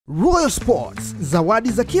Royal Sports,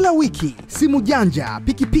 zawadi za kila wiki, simu janja,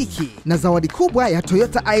 pikipiki na zawadi kubwa ya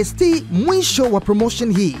Toyota IST mwisho wa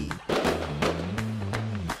promotion hii.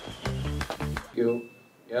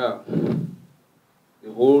 Yeah, the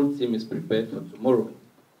whole team is prepared for tomorrow,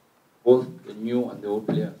 both the new and the old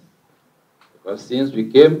players. Because since we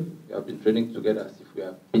came, we have been training together as if we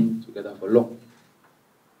have been together for long.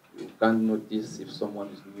 You can't notice if someone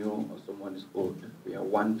is new or someone is old. We are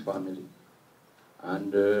one family.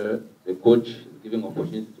 And the coach is giving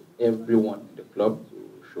opportunity to everyone in the club to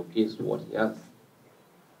showcase what he has.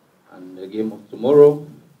 And the game of tomorrow,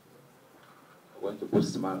 we're going to put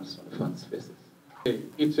smiles on the fans' faces.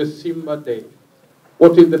 It's a Simba day.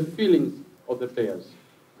 What is the feelings of the players?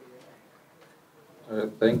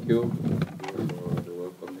 Thank you for the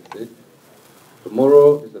welcome message.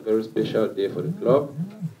 Tomorrow is a very special day for the club.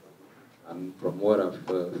 And from what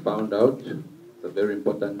I've found out, it's a very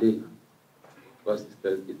important day. Because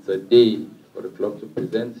it's a day for the club to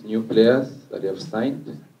present new players that they have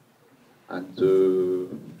signed and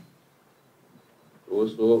to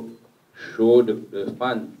also show the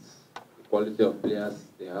fans the quality of players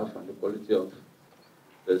they have and the quality of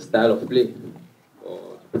the style of play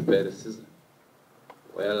to prepare the season.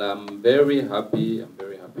 Well, I'm very happy,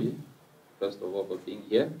 first of all, for being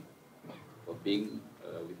here, for being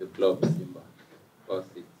with the club, Simba, because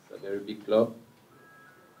it's a very big club.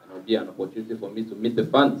 It'll be an opportunity for me to meet the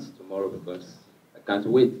fans tomorrow because I can't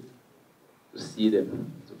wait to see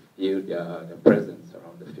them, to feel their presence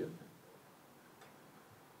around the field.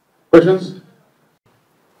 Questions?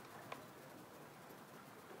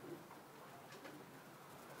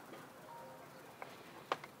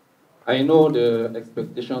 I know the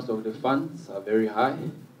expectations of the fans are very high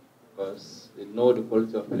because they know the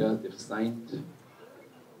quality of players they've signed,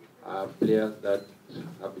 players that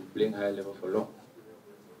have been playing high level for long.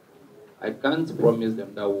 I can't promise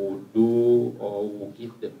them that we'll do or we'll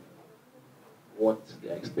give them what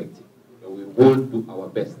they're expecting, but we will do our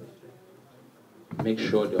best to make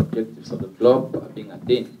sure the objectives of the club are being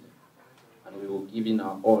attained, and we will give in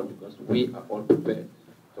our all because we are all prepared.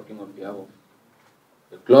 Talking on behalf of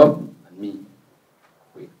the club and me,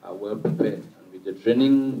 we are well prepared, and with the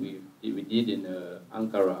training we did in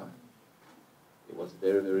Ankara, it was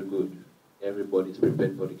very, very good. Everybody is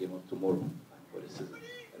prepared for the game of tomorrow and for the season.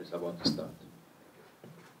 Is about to start.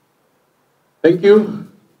 Thank you,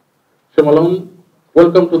 Malone.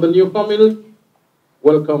 Welcome to the new family.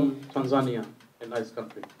 Welcome Tanzania, a nice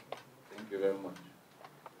country. Thank you very much.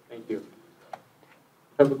 Thank you.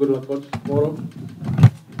 Have a good one for tomorrow.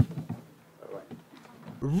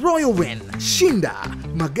 Royal Win, shinda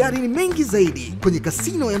magari ni mengi zaidi kwenye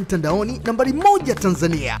kasino ya mtandaoni nambari 1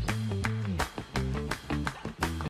 Tanzania.